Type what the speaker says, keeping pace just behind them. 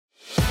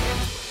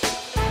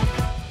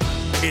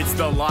It's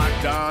the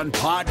Locked On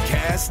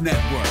Podcast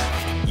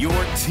Network, your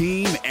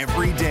team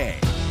every day.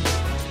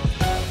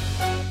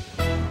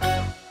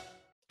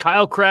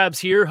 Kyle Krabs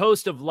here,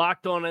 host of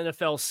Locked On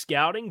NFL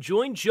Scouting.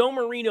 Join Joe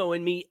Marino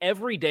and me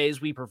every day as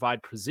we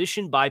provide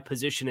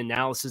position-by-position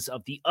analysis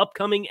of the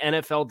upcoming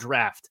NFL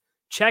Draft.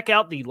 Check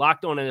out the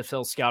Locked On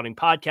NFL Scouting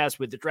podcast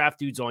with the Draft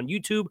Dudes on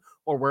YouTube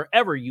or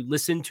wherever you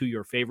listen to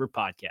your favorite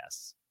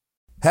podcasts.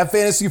 Have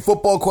fantasy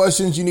football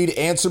questions you need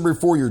answered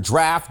before your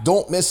draft?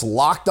 Don't miss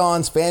Locked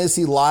On's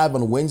Fantasy Live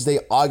on Wednesday,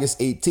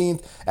 August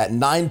 18th at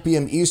 9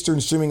 p.m.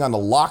 Eastern, streaming on the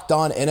Locked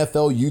On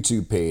NFL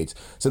YouTube page.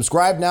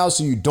 Subscribe now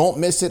so you don't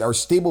miss it. Our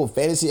stable of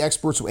fantasy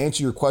experts will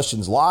answer your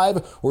questions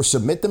live or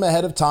submit them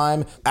ahead of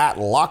time at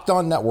Locked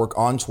On Network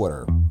on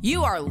Twitter.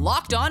 You are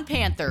Locked On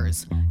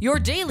Panthers, your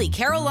daily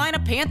Carolina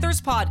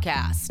Panthers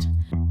podcast.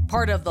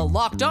 Part of the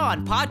Locked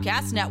On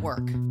Podcast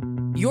Network,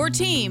 your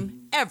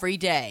team every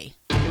day.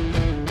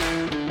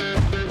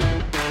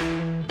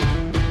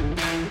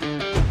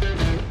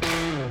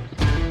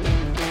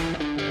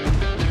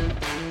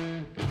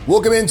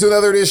 Welcome into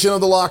another edition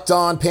of the Locked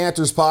On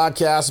Panthers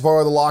podcast,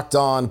 part of the Locked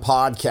On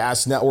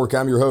Podcast Network.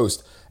 I'm your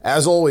host,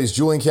 as always,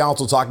 Julian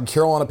Council, talking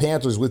Carolina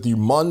Panthers with you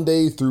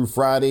Monday through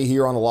Friday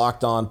here on the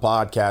Locked On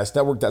Podcast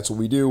Network. That's what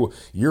we do,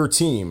 your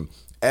team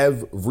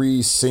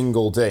every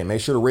single day.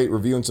 Make sure to rate,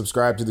 review, and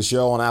subscribe to the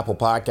show on Apple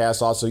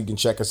Podcasts. Also, you can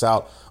check us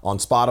out on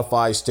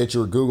Spotify,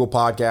 Stitcher, Google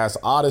Podcasts,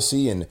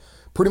 Odyssey, and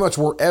pretty much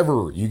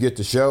wherever you get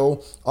the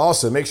show.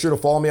 Also, make sure to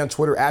follow me on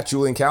Twitter at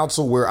Julian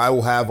Council, where I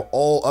will have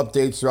all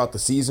updates throughout the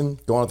season,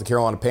 going with the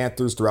Carolina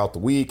Panthers throughout the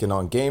week and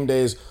on game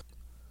days.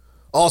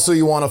 Also,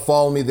 you want to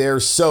follow me there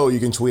so you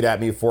can tweet at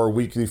me for a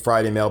weekly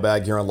Friday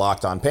mailbag here on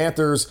Locked On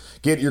Panthers.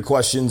 Get your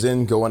questions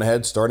in going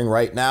ahead starting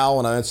right now,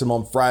 and I answer them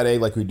on Friday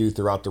like we do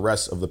throughout the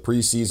rest of the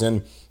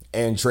preseason.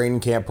 And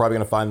training camp, probably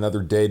going to find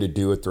another day to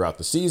do it throughout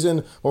the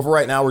season. But for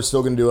right now, we're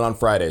still going to do it on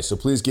Friday. So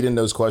please get in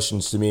those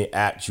questions to me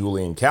at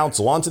Julian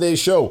Council. On today's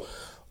show,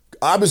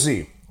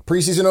 obviously,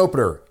 preseason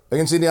opener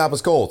against the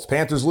Indianapolis Colts.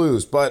 Panthers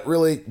lose, but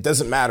really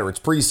doesn't matter. It's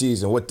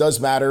preseason. What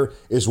does matter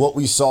is what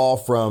we saw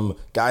from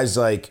guys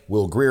like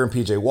Will Grier and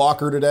PJ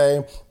Walker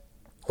today.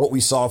 What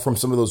we saw from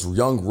some of those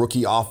young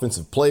rookie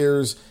offensive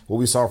players, what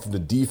we saw from the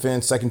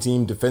defense, second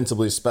team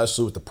defensively,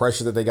 especially with the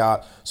pressure that they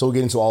got. So we'll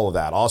get into all of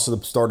that. Also,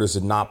 the starters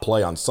did not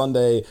play on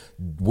Sunday.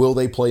 Will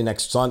they play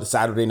next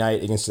Saturday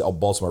night against the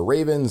Baltimore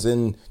Ravens?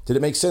 And did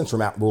it make sense for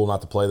Matt Rule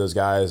not to play those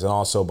guys? And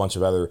also a bunch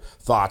of other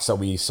thoughts that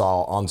we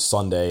saw on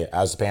Sunday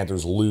as the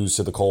Panthers lose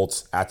to the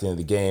Colts at the end of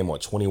the game,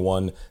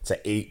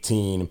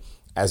 21-18.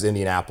 As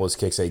Indianapolis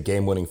kicks a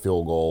game-winning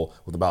field goal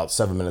with about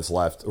 7 minutes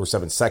left, or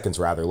 7 seconds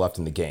rather, left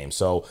in the game.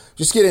 So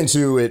just get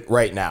into it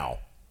right now.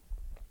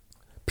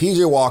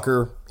 PJ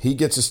Walker, he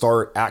gets a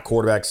start at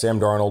quarterback. Sam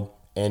Darnold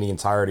and the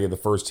entirety of the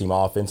first-team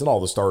offense and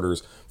all the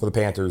starters for the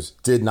Panthers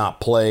did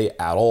not play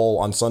at all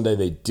on Sunday.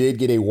 They did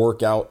get a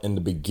workout in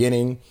the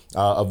beginning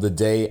of the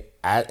day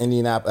at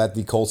Indianapolis, at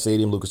the Colts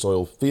Stadium, Lucas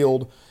Oil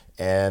Field,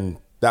 and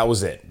that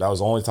was it. That was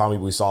the only time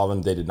we saw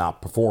them. They did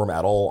not perform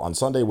at all on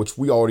Sunday, which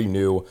we already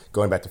knew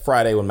going back to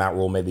Friday when Matt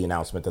Rule made the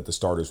announcement that the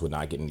starters would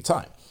not get any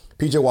time.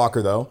 PJ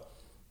Walker, though,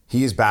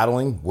 he is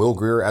battling Will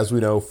Grier, as we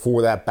know,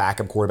 for that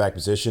backup quarterback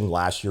position.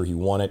 Last year, he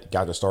won it,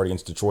 got to start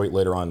against Detroit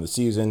later on in the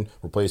season,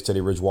 replaced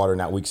Teddy Bridgewater in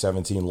that Week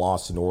 17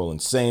 loss to New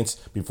Orleans Saints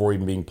before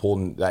even being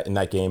pulled in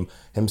that game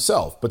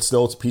himself. But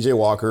still, it's PJ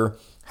Walker.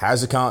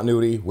 Has the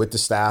continuity with the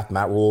staff.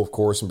 Matt Rule, of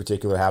course, in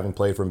particular, having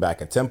played for him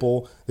back at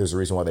Temple. There's a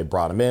reason why they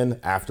brought him in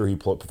after he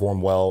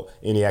performed well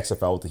in the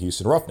XFL with the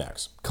Houston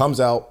Roughnecks. Comes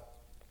out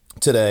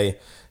today,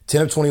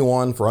 10 of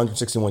 21 for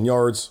 161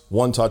 yards,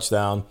 1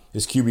 touchdown.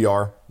 His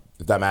QBR,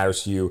 if that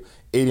matters to you,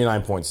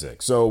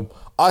 89.6. So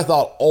I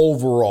thought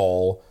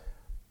overall,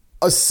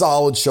 a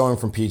solid showing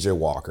from PJ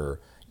Walker.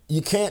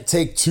 You can't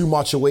take too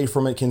much away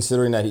from it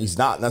considering that he's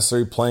not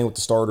necessarily playing with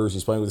the starters.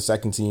 He's playing with the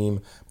second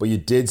team. But you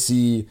did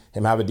see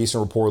him have a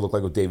decent rapport, look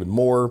like with David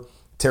Moore.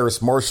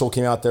 Terrace Marshall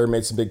came out there,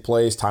 made some big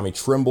plays. Tommy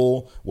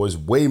Trimble was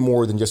way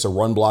more than just a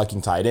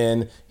run-blocking tight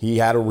end. He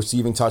had a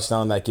receiving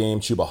touchdown in that game.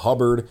 Chuba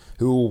Hubbard,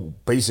 who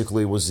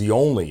basically was the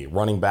only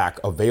running back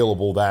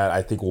available that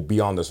I think will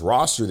be on this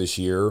roster this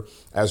year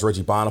as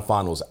Reggie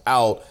Bonifant was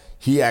out.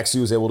 He actually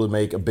was able to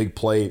make a big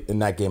play in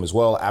that game as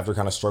well after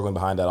kind of struggling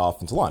behind that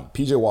offensive line.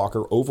 PJ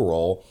Walker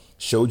overall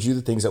showed you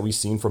the things that we've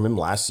seen from him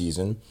last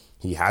season.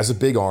 He has a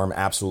big arm,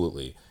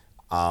 absolutely.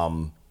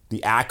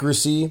 The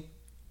accuracy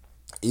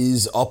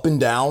is up and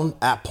down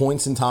at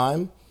points in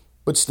time,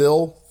 but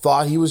still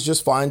thought he was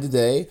just fine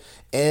today.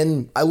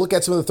 And I look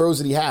at some of the throws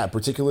that he had,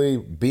 particularly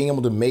being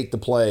able to make the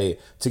play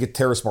to get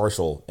Terrace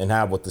Marshall and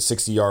have the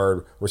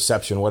 60-yard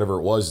reception, whatever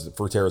it was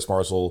for Terrace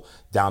Marshall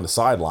down the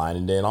sideline.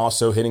 And then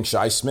also hitting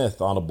Shi Smith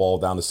on a ball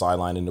down the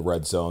sideline in the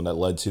red zone that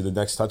led to the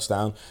next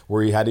touchdown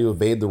where he had to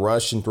evade the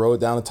rush and throw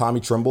it down to Tommy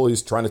Trimble.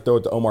 He's trying to throw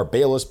it to Omar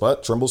Bayless,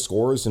 but Trimble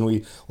scores. And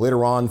we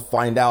later on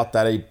find out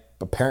that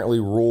apparently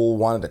Rule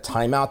wanted a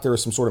timeout. There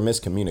was some sort of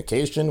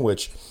miscommunication,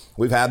 which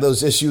We've had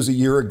those issues a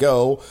year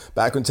ago,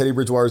 back when Teddy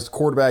Bridgewater's the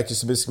quarterback,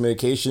 just a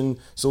miscommunication.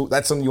 So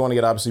that's something you want to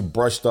get obviously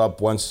brushed up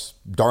once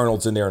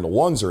Darnold's in there and the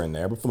ones are in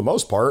there. But for the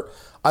most part,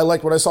 I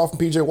like what I saw from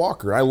PJ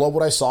Walker. I love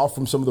what I saw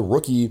from some of the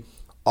rookie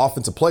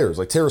offensive players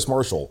like Terrace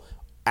Marshall,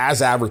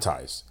 as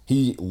advertised.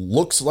 He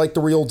looks like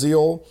the real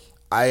deal.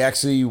 I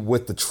actually,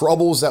 with the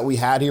troubles that we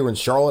had here in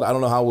Charlotte, I don't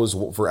know how it was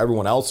for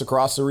everyone else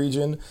across the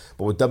region,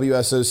 but with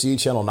WSOC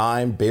Channel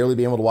 9, barely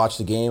being able to watch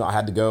the game, I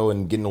had to go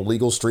and get an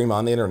illegal stream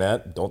on the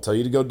internet. Don't tell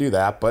you to go do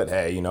that, but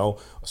hey,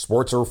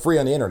 sports are free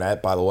on the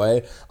internet, by the way.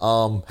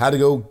 Had to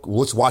go,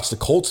 let's watch the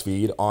Colts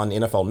feed on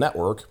NFL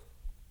Network.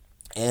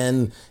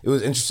 And it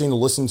was interesting to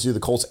listen to the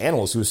Colts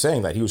analyst who was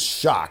saying that he was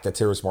shocked that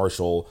Terrace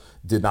Marshall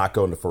did not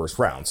go in the first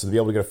round. So to be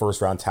able to get a first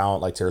round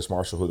talent like Terrace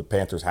Marshall, who the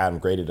Panthers had him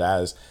graded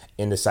as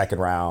in the second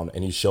round,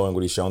 and he's showing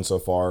what he's shown so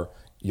far,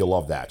 you'll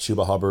love that.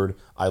 Chuba Hubbard,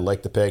 I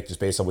like the pick just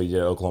based on what he did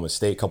at Oklahoma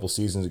State a couple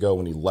seasons ago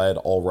when he led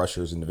all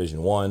rushers in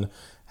Division I.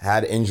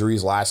 Had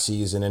injuries last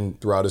season and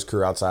throughout his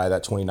career outside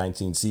that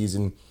 2019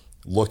 season.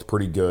 Looked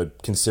pretty good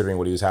considering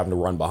what he was having to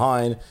run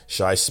behind.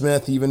 Shi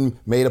Smith even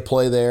made a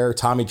play there.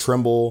 Tommy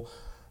Trimble,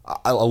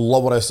 I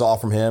love what I saw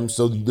from him.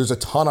 So there's a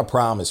ton of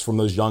promise from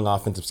those young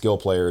offensive skill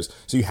players.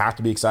 So you have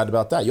to be excited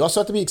about that. You also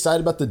have to be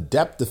excited about the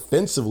depth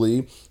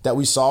defensively that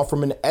we saw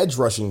from an edge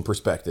rushing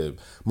perspective.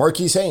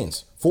 Marquise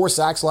Haynes, 4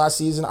 sacks last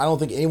season. I don't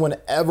think anyone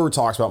ever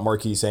talks about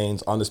Marquise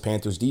Haynes on this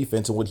Panthers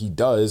defense and what he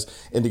does.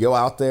 And to go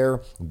out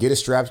there, get a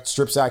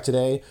strip sack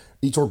today.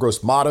 Etor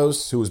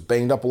Gross-Matos, who was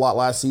banged up a lot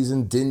last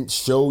season, didn't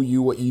show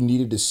you what you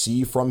needed to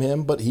see from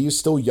him, but he's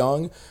still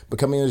young,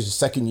 becoming his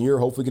second year,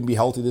 hopefully going to be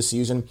healthy this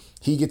season.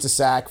 He gets a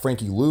sack.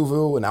 Frankie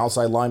Louvu, an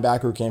outside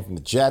linebacker who came from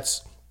the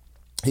Jets,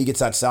 he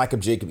gets that sack of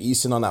Jacob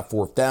Eason on that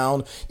 4th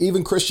down.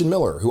 Even Christian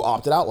Miller, who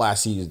opted out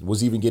last season,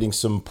 was even getting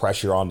some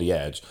pressure on the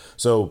edge.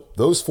 So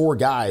those 4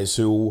 guys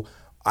who,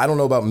 I don't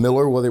know about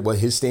Miller, what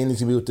his standings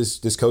going to be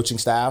with this coaching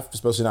staff,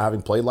 especially not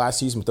having played last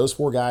season, but those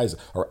 4 guys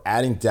are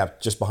adding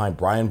depth just behind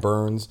Brian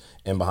Burns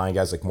and behind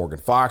guys like Morgan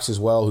Fox as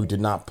well, who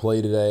did not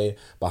play today,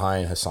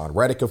 behind Hassan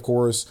Reddick, of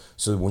course.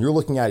 So when you're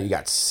looking at it, you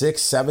got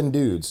 6, 7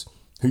 dudes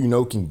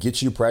who can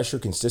get you pressure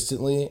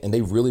consistently, and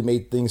they really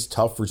made things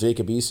tough for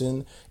Jacob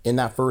Eason in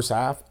that first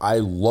half. I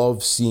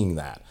love seeing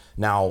that.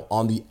 Now,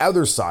 on the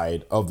other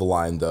side of the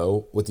line,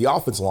 though, with the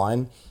offensive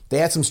line, they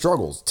had some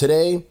struggles.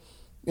 Today,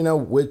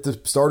 with the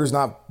starters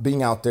not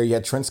being out there, you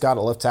had Trent Scott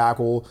at left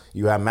tackle,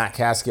 you have Matt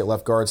Caskey at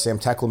left guard, Sam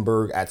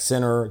Tecklenburg at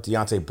center,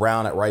 Deontay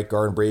Brown at right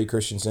guard, and Brady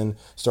Christensen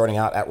starting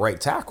out at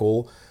right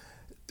tackle.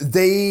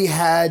 They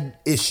had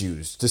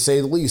issues, to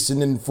say the least.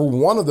 And then for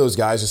one of those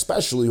guys,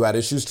 especially who had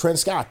issues, Trent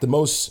Scott, the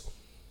most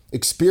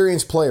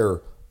experienced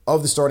player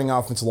of the starting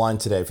offensive line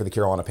today for the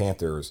Carolina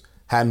Panthers,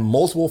 had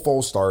multiple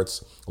false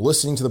starts.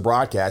 Listening to the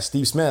broadcast,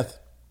 Steve Smith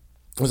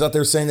was out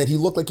there saying that he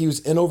looked like he was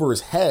in over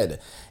his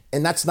head.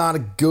 And that's not a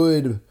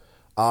good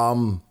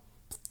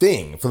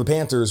thing for the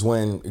Panthers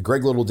when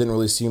Greg Little didn't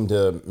really seem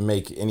to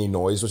make any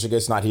noise, which I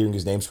guess not hearing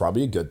his name is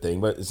probably a good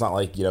thing. But it's not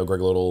like,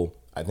 Greg Little,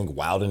 I think,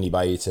 wowed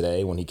anybody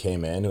today when he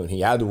came in, and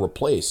he had to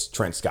replace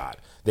Trent Scott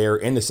there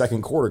in the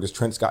second quarter because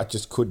Trent Scott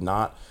just could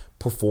not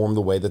perform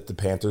the way that the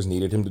Panthers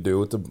needed him to do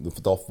with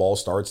the false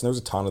starts. And there was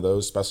a ton of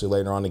those, especially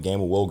later on in the game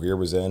when Will Grier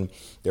was in.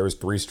 There was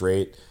 3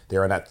 straight. They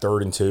were in that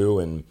 3rd and 2,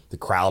 and the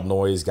crowd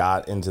noise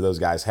got into those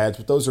guys' heads.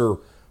 But those are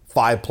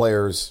 5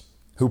 players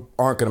who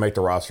aren't going to make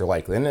the roster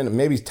likely. And then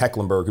maybe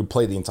Tecklenburg, who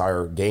played the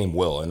entire game,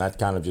 will. And that's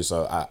kind of just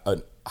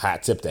a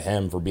hat tip to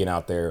him for being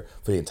out there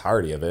for the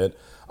entirety of it.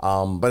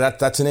 But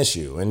that's an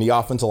issue. And the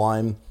offensive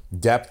line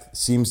depth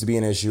seems to be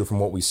an issue from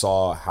what we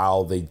saw,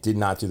 how they did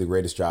not do the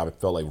greatest job. It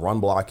felt like run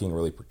blocking,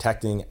 really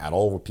protecting at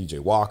all with PJ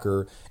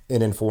Walker.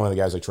 And then for one of the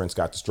guys like Trent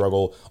Scott to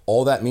struggle.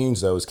 All that means,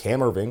 though, is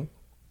Cam Irving,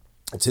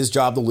 it's his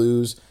job to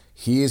lose.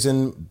 He is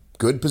in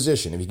good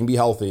position, if he can be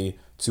healthy,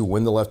 to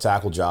win the left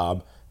tackle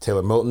job.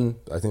 Taylor Moton,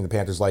 I think the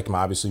Panthers like him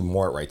obviously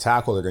more at right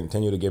tackle. They're going to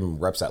continue to give him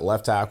reps at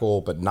left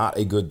tackle, but not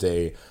a good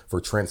day for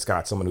Trent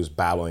Scott, someone who's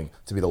battling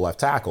to be the left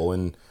tackle.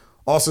 And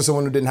also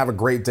someone who didn't have a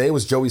great day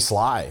was Joey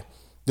Sly.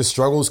 The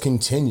struggles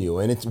continue,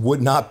 and it would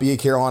not be a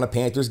Carolina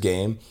Panthers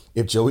game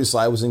if Joey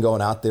Sly wasn't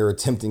going out there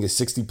attempting a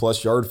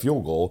 60-plus yard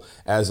field goal,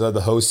 as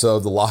the host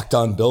of the Locked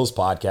On Bills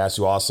podcast,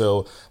 who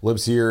also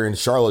lives here in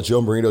Charlotte,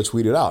 Joe Marino,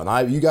 tweeted out.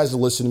 And you guys have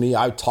listened to me.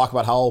 I talk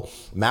about how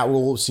Matt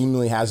Rule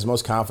seemingly has the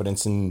most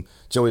confidence in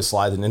Joey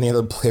Sly than any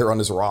other player on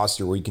his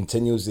roster, where he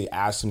continuously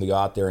asks him to go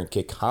out there and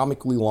kick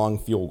comically long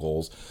field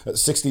goals. A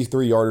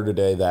 63-yarder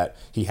today that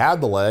he had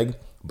the leg,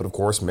 but of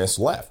course missed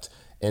left.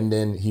 And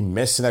then he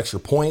missed an extra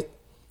point.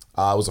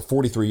 It was a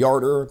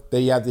 43-yarder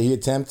that he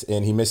attempted,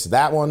 and he missed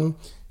that one.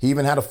 He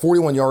even had a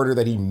 41-yarder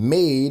that he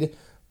made,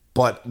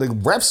 but the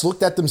refs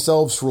looked at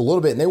themselves for a little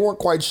bit, and they weren't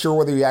quite sure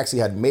whether he actually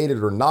had made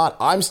it or not.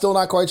 I'm still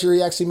not quite sure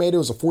he actually made it. It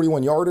was a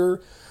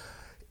 41-yarder.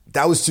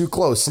 That was too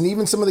close. And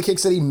even some of the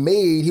kicks that he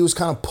made, he was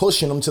kind of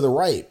pushing them to the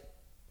right.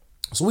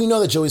 So we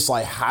know that Joey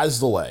Sly has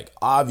the leg,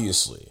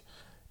 obviously.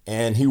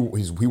 And he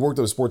worked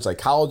with a sports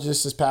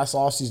psychologist this past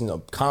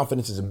offseason.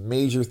 Confidence is a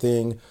major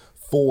thing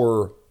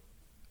for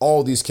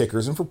all these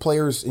kickers and for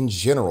players in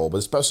general, but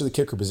especially the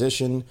kicker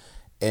position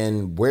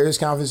and where his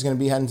confidence is going to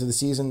be heading into the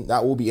season,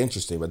 that will be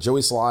interesting. But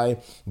Joey Sly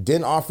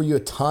didn't offer you a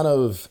ton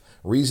of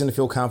reason to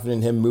feel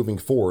confident in him moving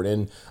forward.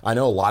 And I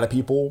know a lot of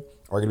people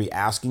are going to be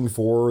asking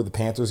for the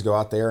Panthers to go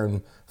out there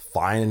and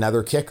find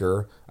another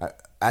kicker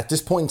at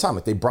this point in time.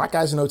 Like, they brought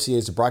guys in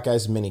OTAs, they brought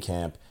guys in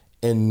minicamp,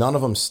 and none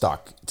of them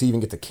stuck to even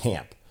get to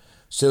camp.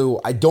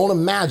 So I don't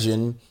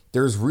imagine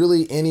there's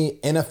really any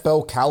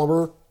NFL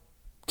caliber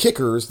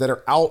kickers that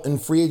are out in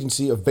free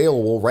agency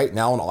available right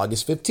now on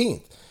August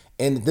 15th.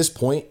 And at this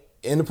point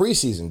in the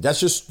preseason, that's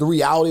just the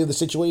reality of the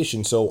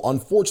situation. So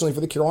unfortunately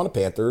for the Carolina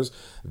Panthers,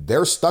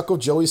 they're stuck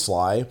with Joey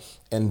Sly,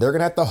 and they're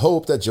going to have to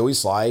hope that Joey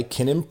Sly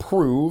can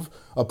improve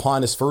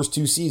upon his first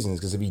 2 seasons.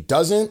 Because if he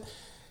doesn't,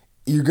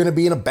 you're going to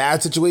be in a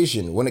bad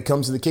situation when it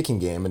comes to the kicking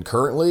game. And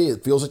currently,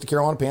 it feels like the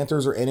Carolina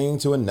Panthers are entering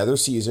into another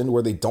season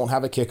where they don't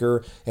have a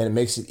kicker, and it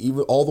makes it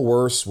even all the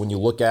worse when you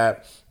look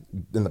at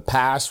in the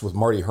past with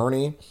Marty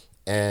Herney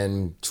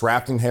and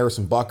drafting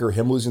Harrison Butker,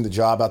 him losing the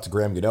job out to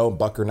Graham Gano,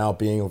 Butker now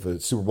being with a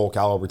Super Bowl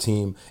caliber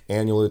team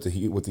annually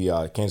with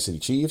the Kansas City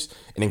Chiefs.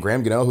 And then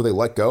Graham Gano, who they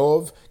let go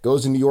of,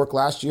 goes to New York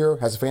last year,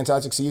 has a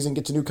fantastic season,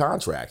 gets a new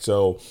contract.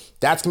 So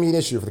that's going to be an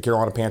issue for the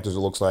Carolina Panthers, it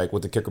looks like,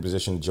 with the kicker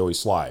position, Joey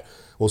Sly.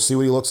 We'll see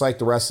what he looks like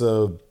the rest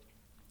of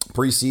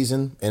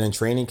preseason and in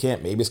training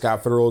camp. Maybe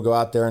Scott Fitterer will go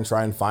out there and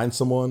try and find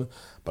someone.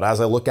 But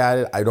as I look at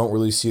it, I don't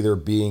really see there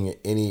being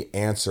any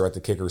answer at the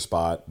kicker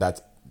spot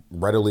that's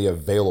readily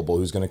available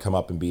who's going to come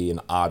up and be an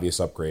obvious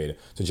upgrade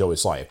to Joey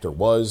Sly. If there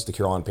was, the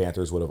Carolina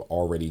Panthers would have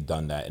already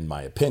done that, in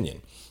my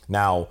opinion.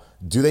 Now,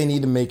 do they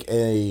need to make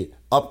a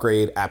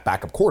upgrade at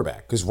backup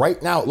quarterback? Because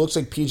right now it looks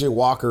like PJ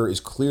Walker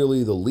is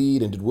clearly the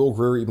lead, and did Will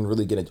Grier even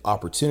really get an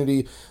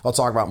opportunity? I'll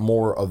talk about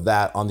more of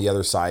that on the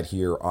other side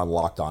here on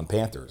Locked On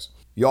Panthers.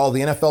 Y'all,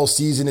 the NFL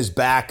season is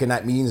back, and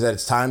that means that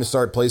it's time to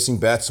start placing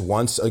bets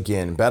once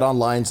again.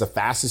 BetOnline is the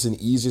fastest and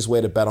easiest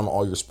way to bet on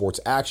all your sports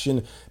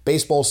action.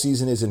 Baseball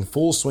season is in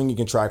full swing. You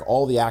can track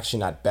all the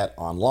action at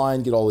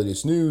BetOnline. Get all the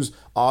latest news,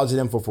 odds, and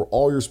info for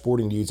all your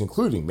sporting needs,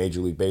 including Major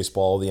League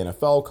Baseball, the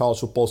NFL, college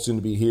football soon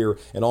to be here,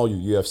 and all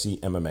your UFC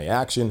MMA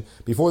action.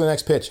 Before the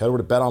next pitch, head over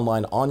to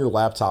BetOnline on your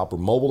laptop or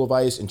mobile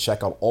device and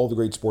check out all the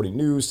great sporting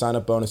news,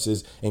 sign-up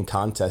bonuses, and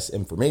contest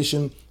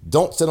information.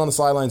 Don't sit on the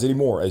sidelines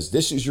anymore, as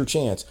this is your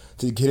chance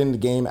to get in the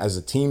game as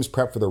the teams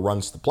prep for their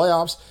runs to the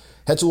playoffs.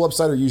 Head to the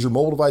website or use your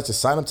mobile device to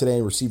sign up today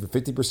and receive a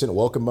 50%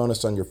 welcome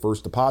bonus on your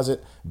first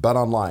deposit.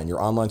 BetOnline,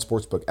 your online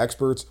sportsbook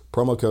experts.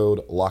 Promo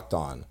code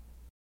LOCKEDON.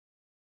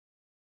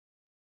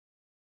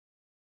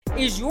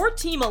 Is your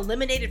team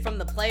eliminated from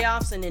the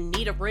playoffs and in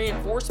need of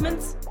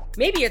reinforcements?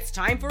 Maybe it's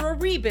time for a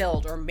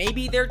rebuild, or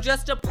maybe they're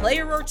just a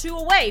player or two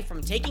away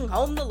from taking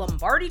home the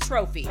Lombardi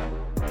Trophy.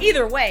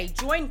 Either way,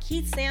 join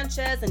Keith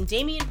Sanchez and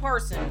Damian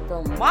Parson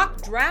for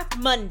Mock Draft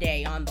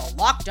Monday on the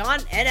Locked On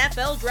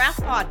NFL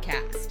Draft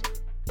Podcast.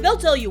 They'll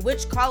tell you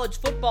which college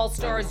football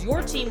stars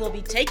your team will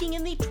be taking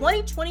in the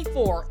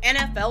 2024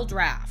 NFL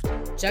Draft.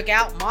 Check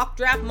out Mock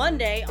Draft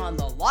Monday on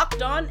the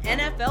Locked On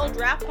NFL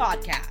Draft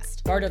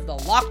Podcast, part of the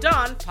Locked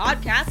On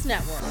Podcast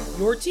Network,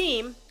 your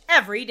team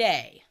every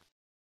day.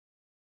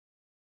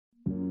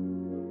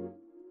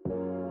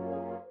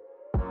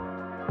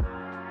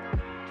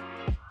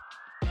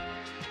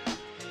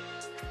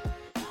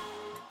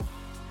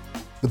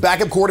 The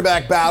backup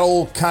quarterback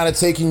battle kind of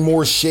taking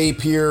more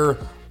shape here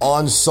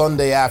on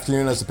Sunday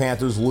afternoon as the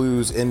Panthers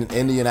lose in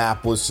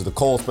Indianapolis to the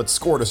Colts, but the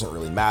score doesn't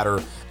really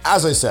matter.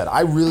 As I said,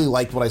 I really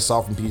liked what I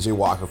saw from PJ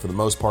Walker for the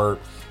most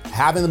part.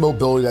 Having the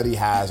mobility that he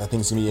has, I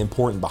think is going to be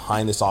important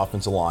behind this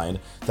offensive line,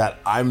 that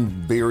I'm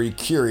very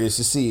curious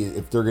to see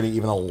if they're going to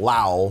even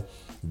allow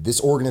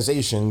this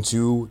organization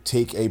to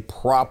take a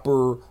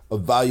proper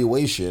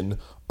evaluation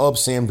of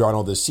Sam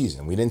Darnold this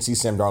season. We didn't see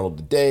Sam Darnold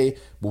today.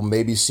 We'll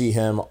maybe see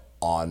him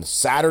on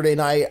Saturday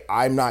night.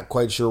 I'm not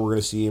quite sure we're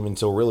going to see him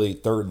until really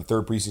the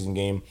third preseason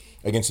game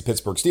against the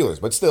Pittsburgh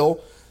Steelers. But still,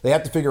 they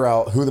have to figure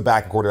out who the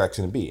backup quarterback is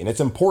going to be. And it's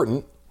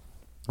important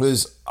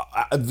because,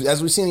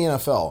 as we see in the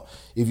NFL,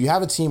 if you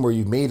have a team where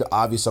you've made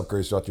obvious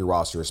upgrades throughout your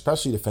roster,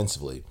 especially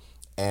defensively,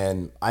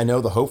 and I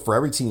know the hope for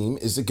every team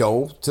is to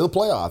go to the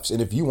playoffs.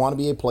 And if you want to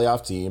be a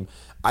playoff team,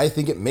 I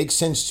think it makes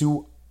sense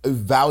to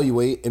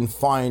evaluate and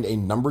find a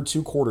number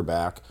 2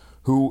 quarterback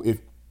who,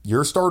 if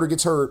your starter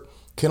gets hurt,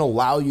 can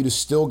allow you to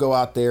still go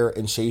out there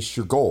and chase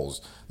your goals.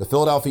 The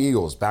Philadelphia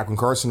Eagles, back when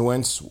Carson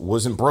Wentz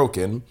wasn't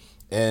broken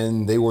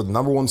and they were the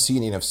number 1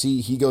 seed in the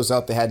NFC, he goes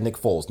out, they had Nick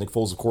Foles. Nick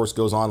Foles, of course,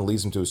 goes on and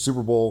leads them to a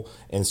Super Bowl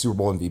and Super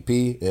Bowl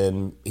MVP,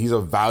 and he's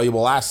a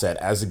valuable asset.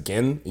 As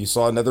again, you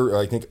saw another,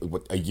 I think,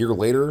 a year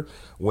later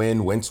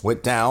when Wentz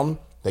went down,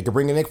 they could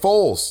bring in Nick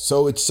Foles.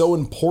 So it's so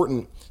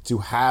important to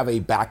have a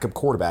backup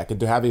quarterback and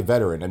to have a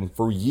veteran. And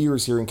for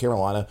years here in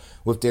Carolina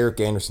with Derek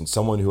Anderson,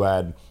 someone who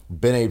had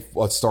been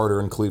a starter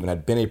in Cleveland,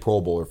 had been a Pro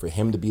Bowler, for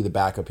him to be the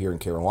backup here in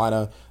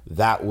Carolina,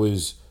 that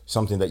was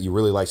something that you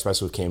really like,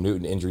 especially with Cam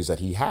Newton injuries that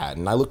he had.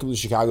 And I look at the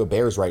Chicago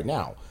Bears right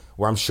now,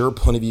 where I'm sure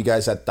plenty of you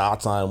guys had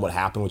thoughts on what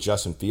happened with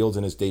Justin Fields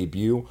in his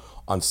debut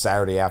on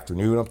Saturday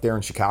afternoon up there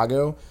in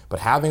Chicago. But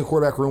having a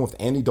quarterback room with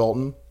Andy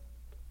Dalton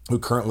who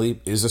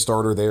currently is a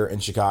starter there in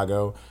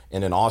Chicago,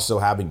 and then also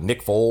having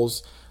Nick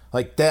Foles,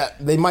 like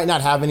that, they might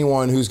not have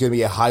anyone who's going to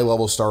be a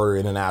high-level starter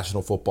in the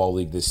National Football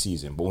League this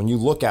season. But when you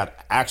look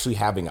at actually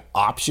having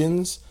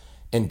options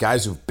and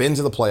guys who've been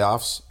to the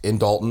playoffs in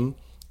Dalton,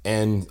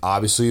 and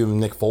obviously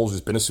Nick Foles has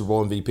been a Super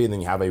Bowl MVP, and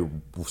then you have a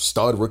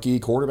stud rookie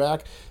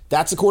quarterback,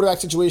 that's a quarterback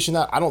situation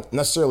that I don't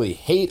necessarily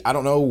hate. I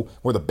don't know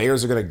where the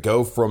Bears are going to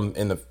go from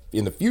in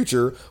the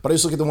future, but I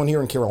just look at the one here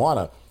in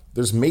Carolina.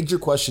 There's major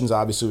questions,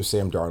 obviously, with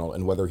Sam Darnold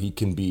and whether he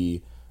can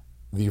be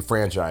the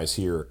franchise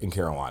here in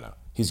Carolina.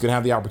 He's going to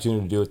have the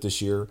opportunity to do it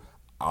this year.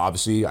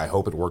 Obviously, I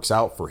hope it works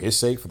out for his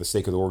sake, for the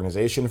sake of the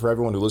organization, for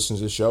everyone who listens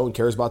to this show and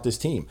cares about this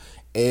team.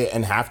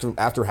 And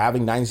after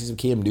having 9 seasons of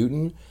Cam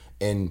Newton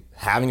and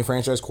having a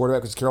franchise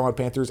quarterback, because Carolina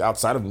Panthers,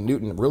 outside of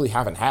Newton, really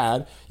haven't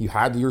had. You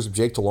had the years of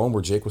Jake Delhomme,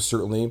 where Jake was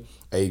certainly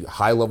a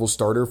high-level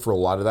starter for a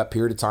lot of that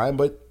period of time,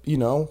 but,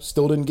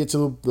 still didn't get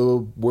to the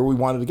where we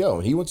wanted to go.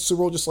 And he went to Super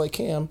Bowl just like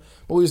Cam,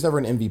 but he was never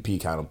an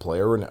MVP kind of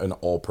player, an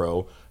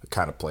all-pro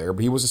kind of player,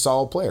 but he was a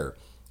solid player.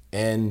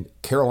 And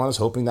Carolina's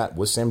hoping that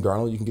with Sam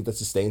Darnold, you can get that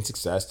sustained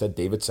success that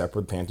David Sepper,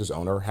 the Panthers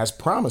owner, has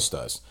promised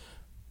us.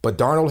 But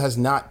Darnold has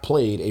not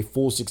played a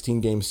full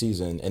 16-game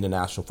season in the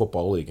National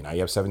Football League. And now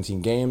you have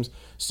 17 games.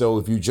 So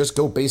if you just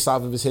go based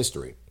off of his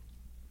history,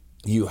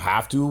 you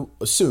have to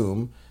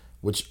assume,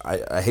 which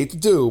I hate to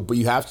do, but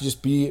you have to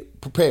just be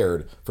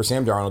prepared for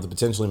Sam Darnold to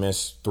potentially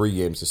miss 3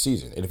 games this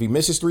season. And if he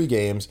misses 3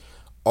 games,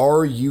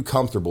 are you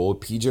comfortable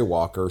with P.J.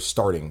 Walker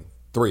starting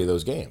 3 of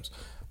those games?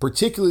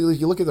 Particularly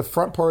if you look at the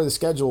front part of the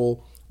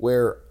schedule,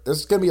 where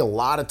there's going to be a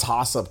lot of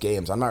toss-up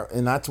games. And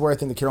that's where I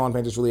think the Carolina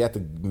Panthers really have to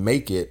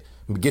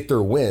get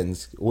their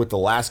wins with the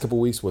last couple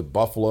of weeks with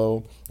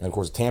Buffalo and, of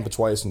course, Tampa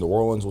twice and New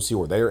Orleans. We'll see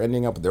where they're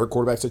ending up with their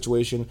quarterback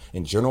situation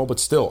in general. But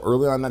still,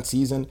 early on in that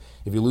season,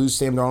 if you lose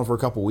Sam Darnold for a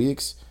couple of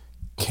weeks,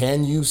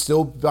 can you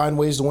still find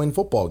ways to win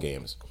football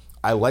games?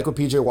 I like what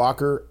P.J.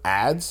 Walker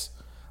adds.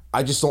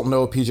 I just don't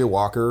know if P.J.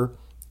 Walker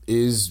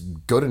is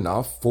good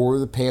enough for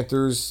the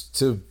Panthers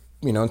to,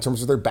 in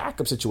terms of their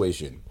backup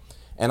situation.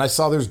 And I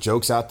saw there's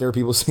jokes out there,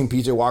 people saying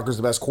P.J. Walker's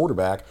the best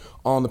quarterback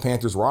on the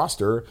Panthers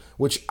roster,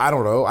 which I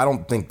don't know. I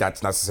don't think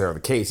that's necessarily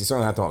the case. He's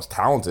certainly not the most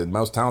talented.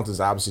 Most talented is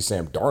obviously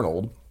Sam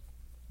Darnold.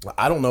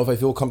 I don't know if I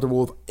feel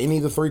comfortable with any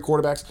of the 3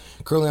 quarterbacks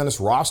currently on this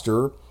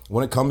roster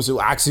when it comes to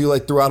actually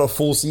throughout a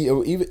full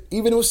season,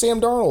 even with Sam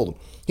Darnold.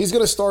 He's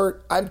going to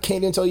start. I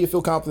can't even tell you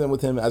feel confident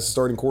with him as a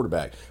starting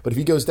quarterback. But if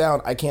he goes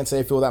down, I can't say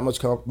I feel that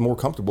much more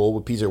comfortable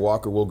with P.J.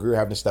 Walker, Will Grier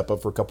having to step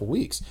up for a couple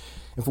weeks.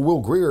 And for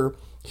Will Grier,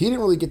 he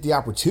didn't really get the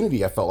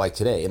opportunity, I felt like,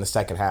 today in the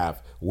second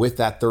half with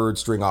that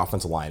third-string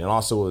offensive line and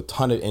also a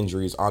ton of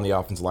injuries on the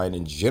offensive line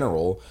in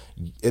general.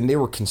 And they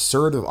were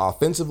conservative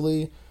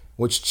offensively,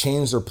 which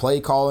changed their play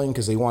calling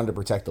because they wanted to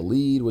protect the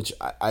lead, which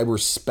I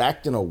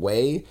respect in a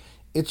way.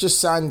 It just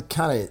sounded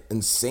kind of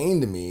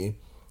insane to me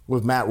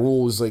with Matt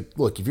Rule. Was like,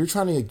 look, if you're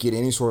trying to get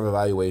any sort of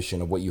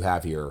evaluation of what you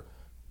have here,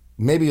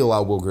 maybe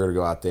allow Will Grier to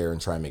go out there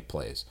and try and make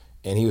plays.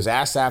 And he was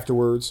asked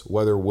afterwards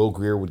whether Will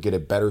Grier would get a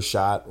better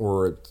shot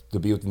or to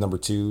be with the number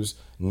 2s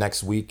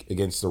next week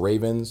against the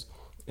Ravens,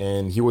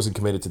 and he wasn't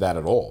committed to that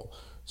at all.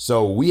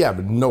 So we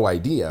have no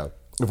idea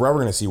if we're ever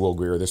going to see Will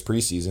Grier this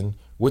preseason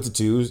with the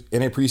 2s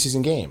in a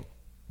preseason game.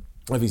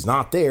 If he's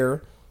not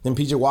there, then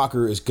P.J.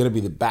 Walker is going to be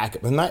the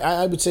backup. And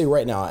I would say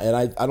right now, and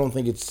I don't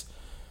think it's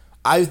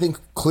 – I think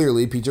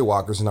clearly P.J.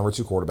 Walker's the number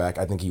 2 quarterback.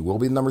 I think he will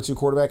be the number 2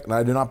 quarterback, and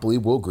I do not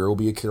believe Will Grier will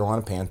be a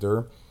Carolina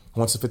Panther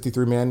once the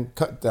 53-man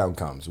cutdown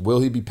comes. Will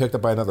he be picked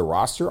up by another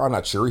roster? I'm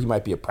not sure. He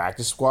might be a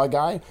practice squad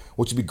guy,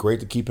 which would be great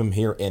to keep him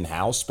here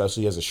in-house,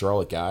 especially as a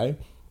Charlotte guy.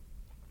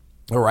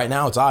 But right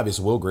now, it's obvious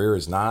Will Grier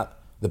is not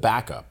the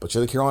backup. But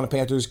should the Carolina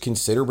Panthers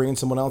consider bringing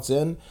someone else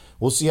in?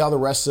 We'll see how the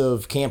rest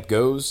of camp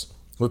goes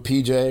with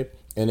PJ.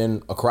 And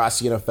then across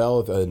the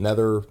NFL, if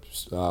another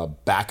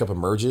backup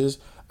emerges,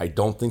 I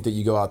don't think that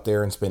you go out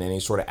there and spend any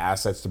sort of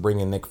assets to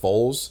bring in Nick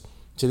Foles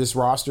to this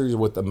roster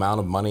with the amount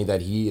of money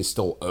that he is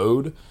still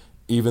owed.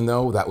 Even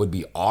though that would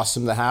be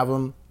awesome to have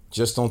him,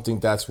 just don't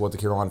think that's what the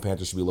Carolina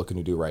Panthers should be looking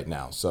to do right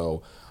now.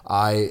 So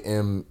I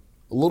am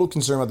a little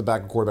concerned about the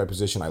backup quarterback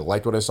position. I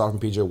liked what I saw from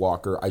P.J.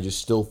 Walker. I just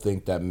still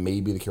think that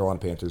maybe the Carolina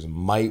Panthers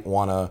might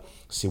want to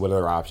see what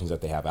other options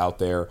that they have out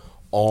there.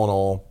 All in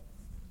all,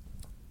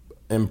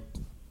 and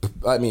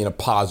I mean a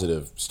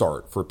positive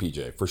start for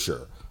P.J. for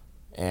sure.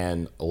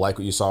 And I like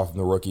what you saw from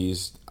the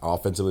rookies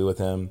offensively with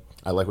him.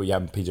 I like what you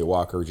have in P.J.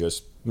 Walker.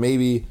 Just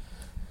maybe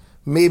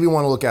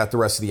want to look at the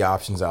rest of the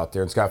options out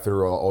there. And Scott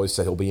Fitterer always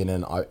said he'll be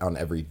in on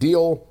every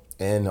deal,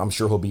 and I'm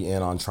sure he'll be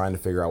in on trying to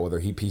figure out whether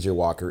P.J.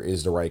 Walker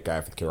is the right guy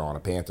for the Carolina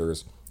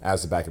Panthers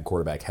as the backup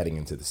quarterback heading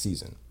into the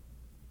season.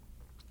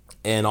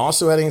 And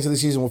also heading into the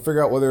season, we'll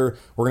figure out whether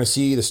we're going to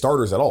see the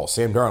starters at all.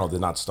 Sam Darnold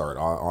did not start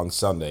on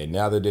Sunday.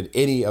 Neither did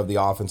any of the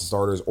offensive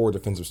starters or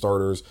defensive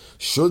starters.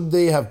 Should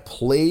they have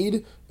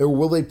played, or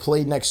will they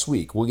play next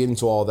week? We'll get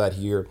into all that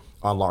here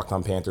on Locked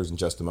On Panthers in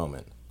just a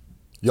moment.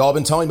 Y'all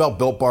been telling me about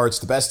Built Bar. It's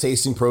the best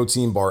tasting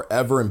protein bar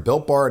ever, and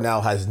Built Bar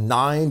now has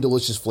 9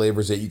 delicious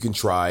flavors that you can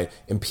try,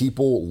 and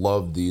people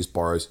love these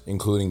bars,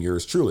 including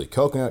yours truly.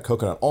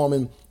 Coconut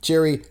almond,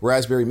 cherry,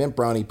 raspberry, mint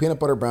brownie,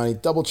 peanut butter brownie,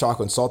 double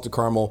chocolate, and salted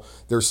caramel.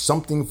 There's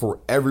something for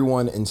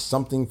everyone and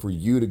something for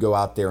you to go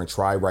out there and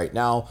try right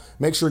now.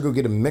 Make sure to go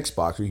get a mix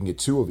box where you can get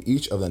 2 of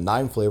each of the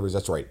 9 flavors.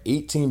 That's right,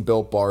 18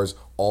 Built Bars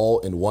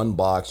all in one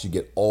box. You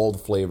get all the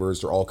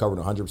flavors. They're all covered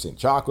in 100%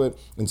 chocolate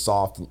and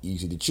soft and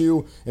easy to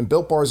chew. And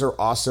Built Bars are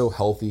also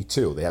healthy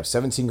too. They have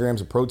 17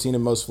 grams of protein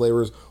in most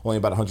flavors, only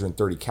about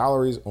 130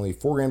 calories, only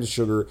 4 grams of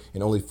sugar,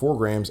 and only 4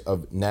 grams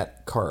of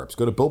net carbs.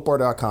 Go to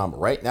BuiltBar.com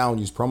right now and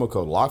use promo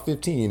code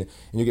LOCK15 and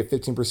you get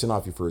 15%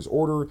 off your first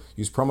order.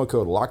 Use promo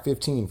code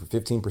LOCK15 for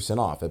 15%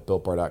 off at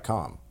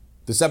BuiltBar.com.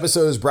 This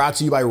episode is brought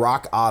to you by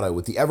Rock Auto.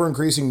 With the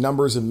ever-increasing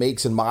numbers of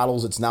makes and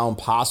models, it's now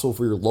impossible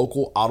for your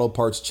local auto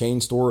parts chain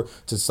store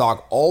to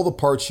stock all the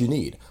parts you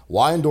need.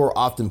 Why endure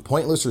often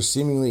pointless or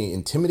seemingly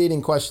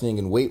intimidating questioning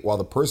and wait while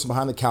the person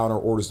behind the counter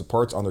orders the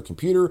parts on their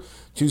computer,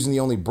 choosing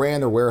the only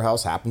brand their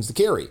warehouse happens to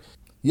carry?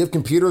 You have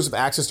computers with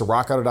access to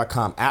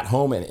rockauto.com at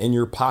home and in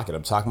your pocket.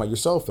 I'm talking about your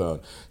cell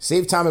phone.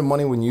 Save time and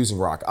money when using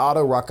Rock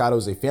Auto. Rock Auto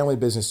is a family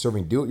business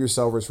serving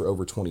do-it-yourselfers for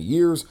over 20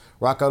 years.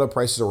 Rock Auto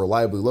prices are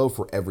reliably low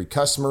for every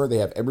customer. They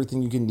have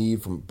everything you can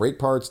need from brake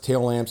parts,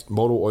 tail lamps,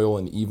 motor oil,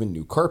 and even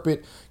new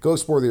carpet. Go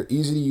explore their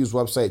easy-to-use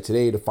website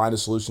today to find a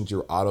solution to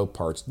your auto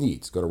parts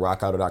needs. Go to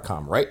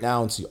rockauto.com right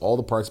now and see all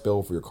the parts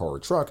available for your car or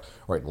truck.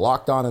 Right,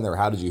 Locked On in there.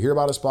 How did you hear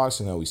about us box?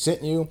 And know we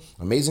sent you.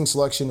 Amazing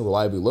selection,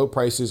 reliably low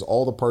prices,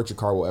 all the parts your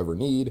car will ever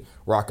need.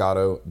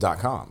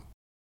 rockauto.com.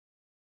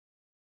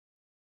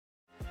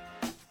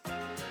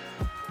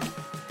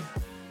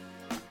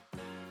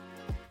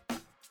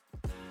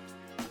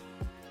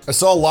 I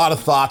saw a lot of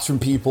thoughts from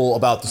people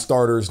about the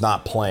starters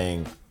not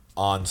playing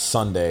on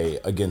Sunday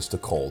against the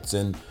Colts.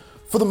 And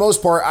for the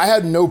most part, I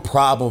had no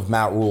problem with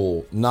Matt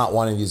Rule not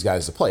wanting these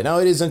guys to play. Now,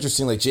 it is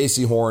interesting, like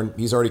J.C. Horn,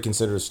 he's already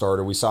considered a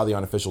starter. We saw the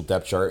unofficial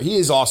depth chart. He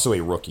is also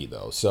a rookie,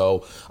 though.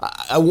 So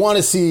I want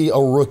to see a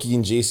rookie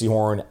in J.C.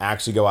 Horn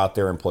actually go out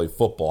there and play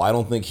football. I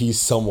don't think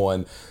he's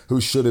someone who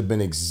should have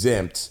been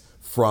exempt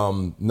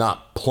from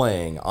not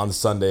playing on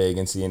Sunday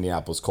against the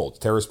Indianapolis Colts.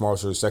 Terrace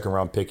Marshall,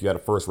 second-round pick, you had a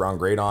first-round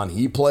grade on.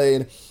 He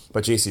played,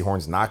 but J.C.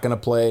 Horn's not going to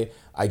play.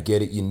 I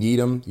get it. You need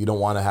him. You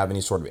don't want to have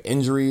any sort of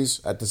injuries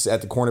at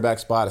the cornerback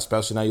spot,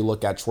 especially now you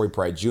look at Troy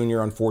Pride Jr.,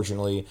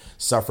 unfortunately,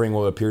 suffering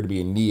what appeared to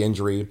be a knee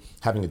injury,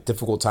 having a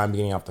difficult time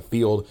getting off the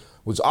field. It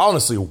was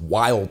honestly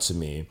wild to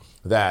me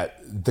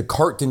that the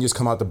cart didn't just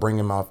come out to bring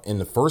him out in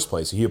the first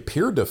place. He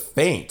appeared to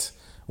faint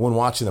when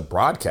watching the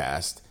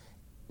broadcast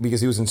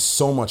because he was in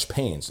so much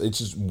pain. So it's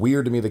just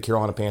weird to me that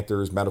Carolina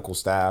Panthers medical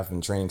staff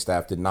and training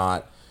staff did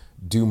not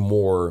do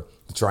more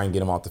to try and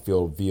get him off the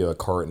field via a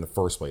cart in the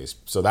first place.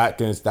 So that's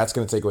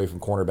going to take away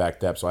from cornerback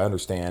depth. So I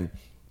understand,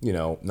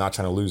 not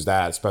trying to lose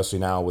that, especially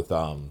now with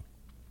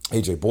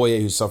AJ Boye,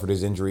 who suffered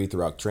his injury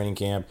throughout training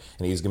camp,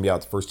 and he's going to be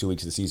out the first 2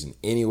 weeks of the season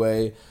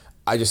anyway.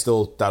 I just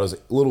still thought it was a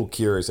little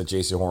curious that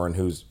J.C. Horn,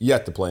 who's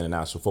yet to play in the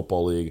National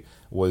Football League,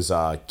 was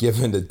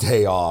given the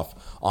day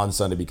off on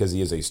Sunday because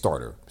he is a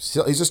starter.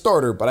 So he's a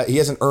starter, but he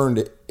hasn't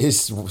earned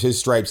his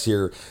stripes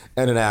here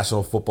in the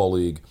National Football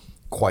League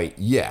quite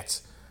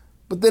yet.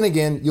 But then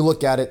again, you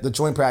look at it, the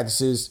joint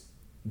practices,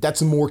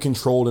 that's a more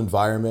controlled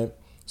environment.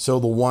 So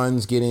the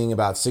ones getting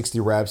about 60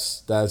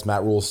 reps, as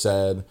Matt Rule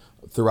said,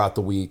 throughout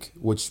the week,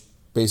 which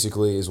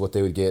basically is what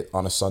they would get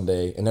on a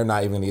Sunday. And they're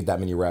not even going to get that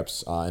many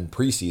reps in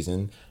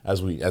preseason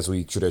as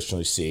we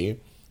traditionally see.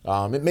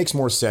 It makes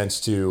more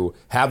sense to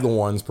have the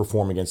ones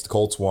perform against the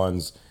Colts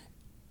ones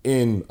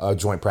in a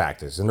joint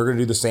practice. And they're going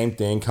to do the same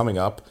thing coming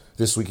up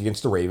this week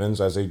against the Ravens,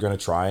 as they're going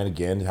to try and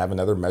again have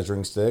another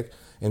measuring stick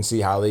and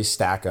see how they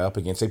stack up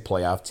against a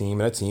playoff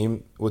team and a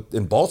team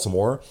in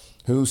Baltimore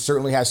who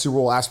certainly has Super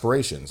Bowl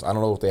aspirations. I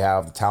don't know if they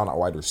have the talent at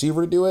wide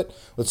receiver to do it,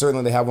 but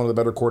certainly they have one of the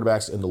better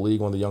quarterbacks in the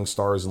league, one of the young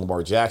stars in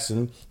Lamar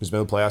Jackson, who's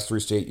been in the playoffs 3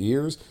 straight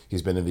years.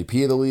 He's been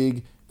MVP of the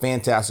league.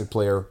 Fantastic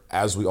player,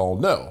 as we all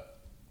know.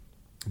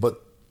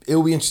 But it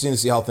will be interesting to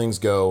see how things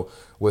go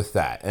with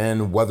that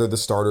and whether the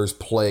starters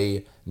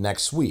play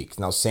next week.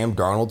 Now, Sam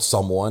Darnold,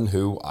 someone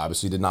who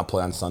obviously did not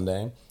play on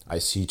Sunday. I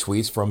see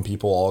tweets from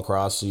people all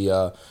across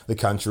the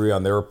country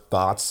on their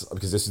thoughts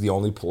because this is the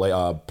only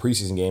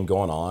preseason game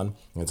going on.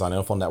 It's on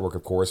NFL Network,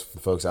 of course, for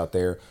folks out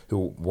there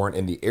who weren't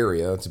in the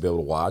area to be able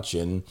to watch.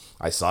 And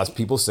I saw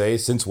people say,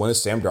 since when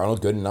is Sam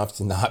Darnold good enough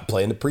to not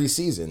play in the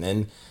preseason?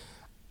 And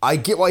I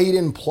get why he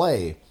didn't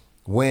play.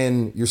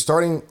 When your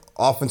starting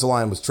offensive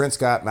line was Trent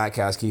Scott, Matt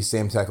Caskey,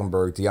 Sam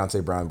Tecklenburg,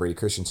 Deontay Brown, Brady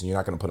Christensen, you're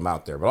not going to put them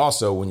out there. But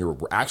also, when your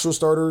actual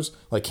starters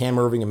like Cam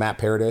Irving and Matt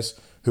Paradis,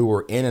 who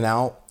were in and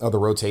out of the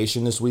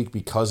rotation this week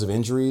because of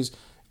injuries,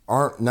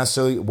 aren't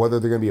necessarily whether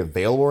they're going to be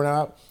available or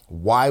not,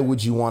 why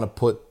would you want to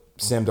put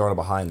Sam Darnold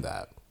behind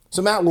that?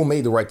 So Matt Rule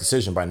made the right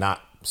decision by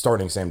not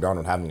starting Sam Darnold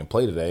and having him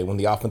play today when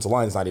the offensive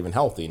line is not even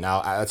healthy.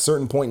 Now, at a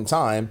certain point in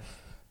time,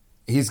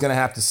 he's going to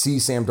have to see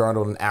Sam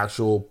Darnold in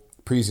actual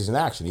preseason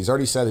action. He's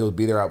already said he'll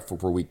be there out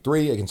for week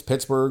 3 against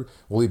Pittsburgh.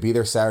 Will he be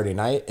there Saturday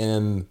night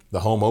in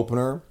the home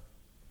opener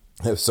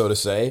so to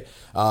say,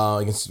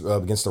 against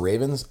the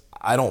Ravens.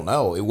 I don't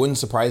know. It wouldn't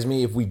surprise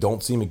me if we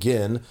don't see him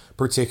again,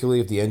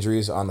 particularly if the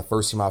injuries on the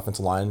first team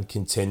offensive line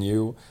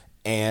continue,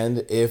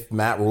 and if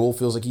Matt Rule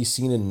feels like he's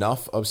seen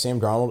enough of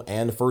Sam Darnold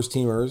and the first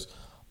teamers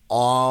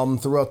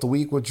throughout the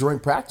week with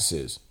joint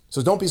practices.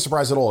 So don't be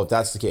surprised at all if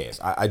that's the case.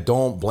 I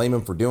don't blame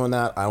him for doing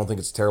that. I don't think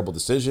it's a terrible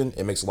decision.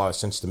 It makes a lot of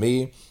sense to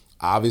me.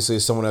 Obviously,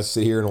 as someone has to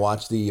sit here and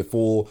watch the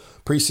full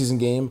preseason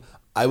game,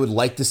 I would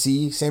like to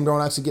see Sam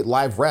Darnold actually get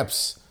live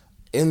reps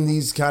in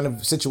these kind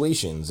of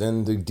situations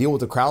and to deal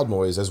with the crowd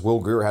noise, as Will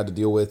Grier had to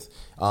deal with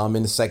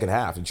in the second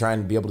half, and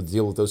trying to be able to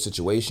deal with those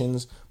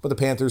situations. But the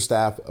Panthers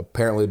staff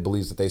apparently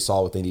believes that they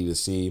saw what they needed to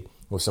see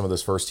with some of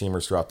those first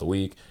teamers throughout the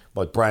week.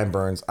 But Brian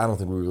Burns, I don't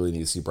think we really need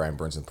to see Brian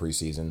Burns in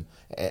preseason.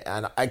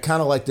 And I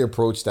kind of like the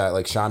approach that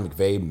like Sean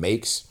McVay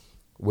makes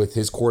with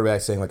his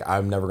quarterback saying, like,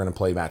 I'm never going to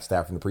play Matt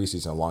Stafford in the preseason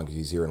as long as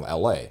he's here in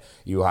LA.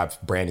 You have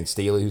Brandon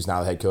Staley, who's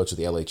now the head coach of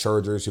the LA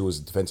Chargers, who was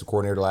the defensive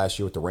coordinator last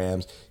year with the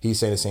Rams. He's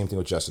saying the same thing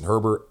with Justin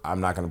Herbert.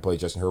 I'm not going to play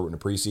Justin Herbert in the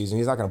preseason.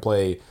 He's not going to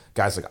play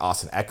guys like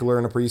Austin Eckler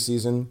in the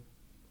preseason.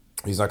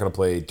 He's not going to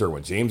play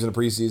Derwin James in the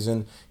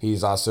preseason.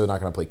 He's also not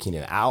going to play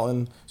Keenan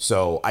Allen.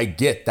 So I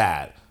get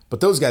that. But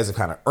those guys have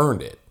kind of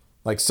earned it.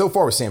 Like, so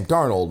far with Sam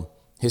Darnold,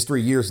 his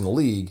 3 years in the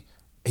league,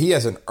 he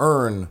hasn't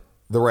earned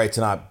the right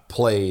to not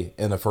play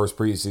in the first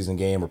preseason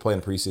game or play in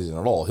the preseason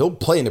at all. He'll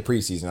play in the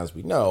preseason, as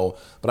we know,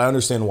 but I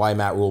understand why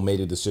Matt Rule made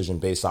a decision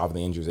based off of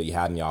the injuries that he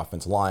had in the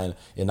offensive line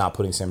and not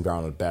putting Sam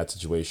Darnold in a bad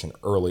situation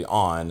early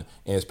on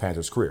in his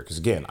Panthers career. Because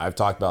again, I've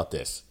talked about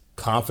this.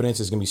 Confidence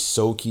is going to be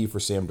so key for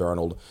Sam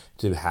Darnold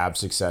to have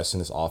success in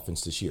this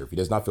offense this year. If he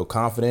does not feel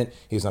confident,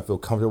 he does not feel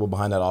comfortable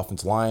behind that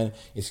offensive line,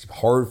 it's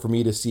hard for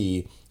me to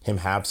see him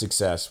have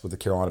success with the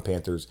Carolina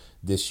Panthers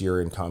this year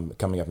and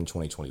coming up in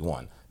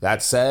 2021.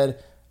 That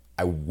said,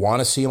 I want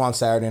to see him on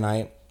Saturday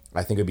night.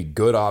 I think it'd be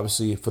good,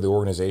 obviously, for the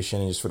organization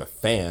and just for the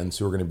fans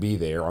who are going to be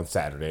there on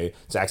Saturday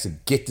to actually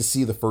get to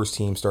see the first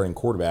team starting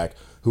quarterback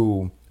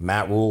who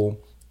Matt Rule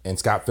and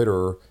Scott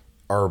Fitterer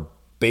are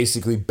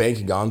basically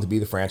banking on to be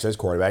the franchise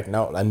quarterback.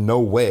 Now, in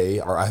no way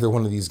are either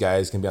one of these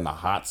guys going to be on the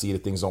hot seat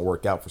if things don't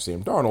work out for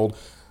Sam Darnold.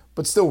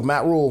 But still,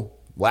 Matt Rule,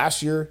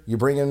 last year, you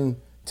bring in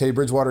Teddy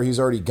Bridgewater, he's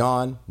already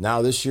gone.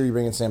 Now this year, you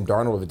bring in Sam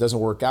Darnold. If it doesn't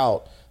work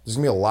out, there's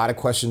going to be a lot of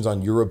questions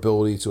on your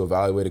ability to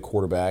evaluate a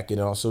quarterback. And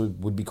it also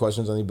would be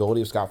questions on the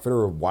ability of Scott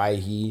Fitterer of why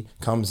he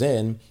comes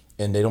in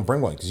and they don't bring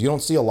one. Because you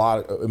don't see a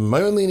lot,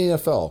 mainly in the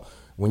NFL,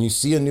 when you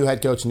see a new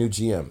head coach, a new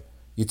GM,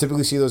 you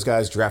typically see those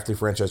guys draft a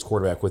franchise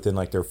quarterback within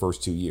like their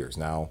first 2 years.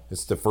 Now,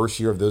 it's the first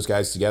year of those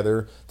guys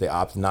together. They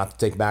opted not to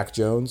take Mac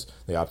Jones.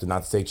 They opted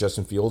not to take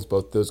Justin Fields.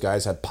 Both those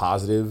guys had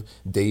positive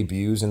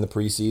debuts in the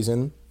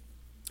preseason.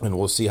 And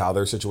we'll see how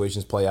their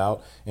situations play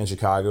out in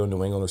Chicago and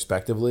New England,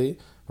 respectively.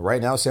 But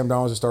right now, Sam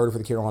Darnold is a starter for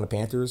the Carolina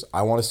Panthers.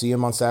 I want to see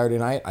him on Saturday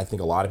night. I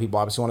think a lot of people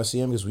obviously want to see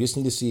him because we just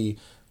need to see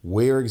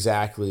where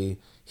exactly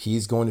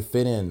he's going to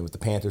fit in with the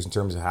Panthers in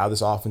terms of how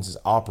this offense is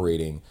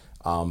operating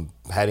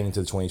heading into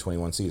the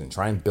 2021 season.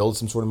 Try and build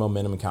some sort of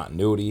momentum and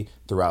continuity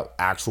throughout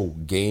actual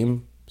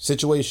game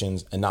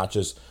situations and not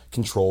just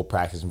controlled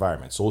practice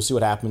environments. So we'll see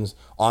what happens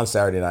on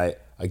Saturday night.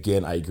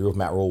 Again, I agree with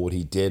Matt Rule, what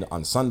he did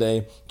on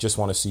Sunday. Just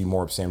want to see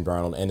more of Sam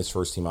Darnold and his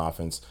first team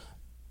offense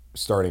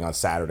starting on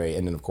Saturday.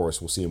 And then, of course,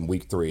 we'll see him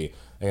week 3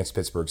 against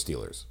Pittsburgh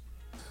Steelers.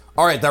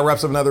 All right, that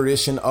wraps up another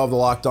edition of the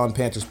Locked On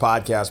Panthers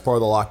podcast, part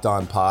of the Locked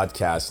On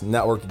Podcast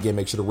Network. Again,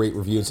 make sure to rate,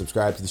 review, and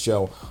subscribe to the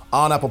show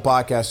on Apple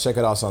Podcasts. Check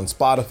it out on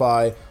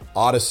Spotify,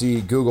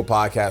 Odyssey, Google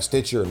Podcasts,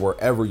 Stitcher, and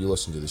wherever you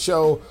listen to the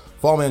show.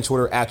 Follow me on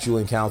Twitter at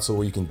Julian Council,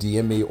 where you can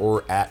DM me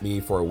or at me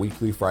for a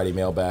weekly Friday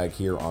mailbag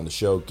here on the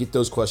show. Get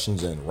those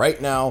questions in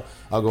right now.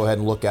 I'll go ahead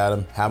and look at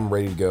them, have them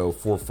ready to go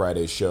for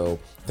Friday's show.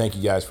 Thank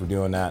you guys for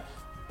doing that.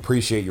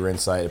 Appreciate your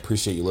insight.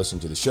 Appreciate you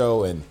listening to the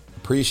show, and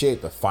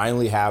appreciate to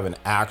finally have an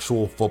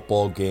actual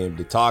football game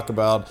to talk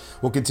about.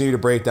 We'll continue to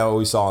break down what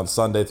we saw on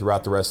Sunday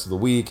throughout the rest of the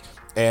week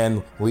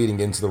and leading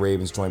into the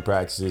Ravens joint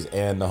practices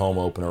and the home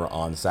opener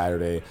on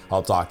Saturday.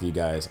 I'll talk to you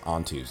guys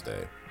on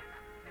Tuesday.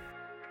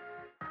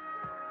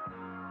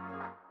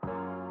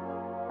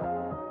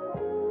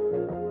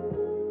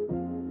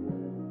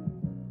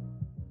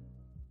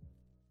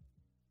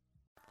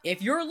 If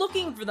you're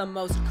looking for the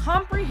most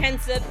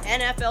comprehensive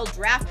NFL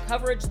draft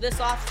coverage this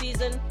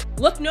offseason,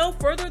 look no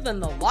further than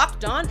the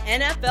Locked On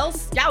NFL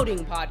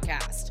Scouting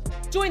Podcast.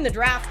 Join the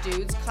draft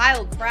dudes,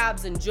 Kyle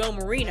Krabs and Joe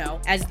Marino,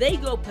 as they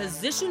go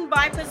position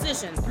by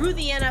position through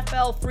the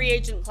NFL free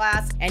agent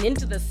class and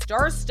into the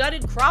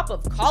star-studded crop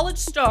of college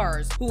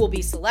stars who will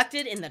be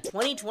selected in the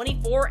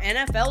 2024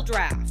 NFL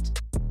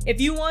Draft. If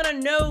you want to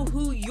know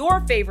who your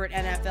favorite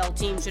NFL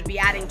team should be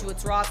adding to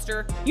its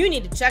roster, you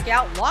need to check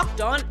out Locked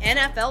On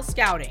NFL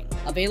Scouting,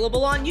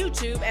 available on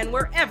YouTube and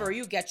wherever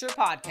you get your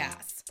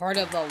podcasts. Part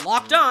of the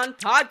Locked On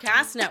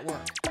Podcast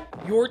Network,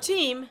 your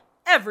team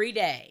every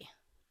day.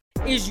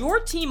 Is your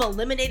team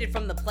eliminated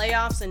from the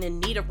playoffs and in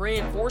need of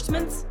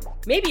reinforcements?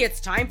 Maybe it's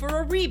time for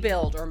a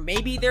rebuild, or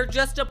maybe they're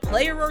just a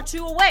player or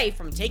two away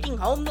from taking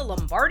home the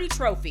Lombardi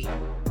Trophy.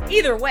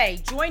 Either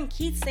way, join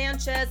Keith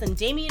Sanchez and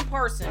Damian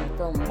Parson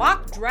for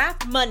Mock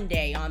Draft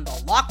Monday on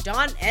the Locked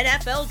On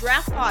NFL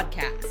Draft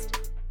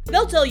Podcast.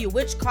 They'll tell you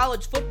which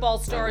college football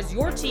stars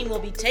your team will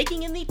be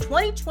taking in the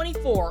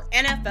 2024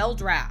 NFL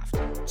Draft.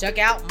 Check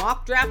out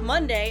Mock Draft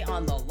Monday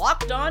on the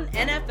Locked On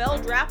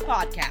NFL Draft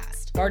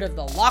Podcast, part of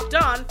the Locked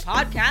On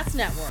Podcast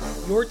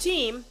Network. Your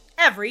team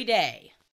every day.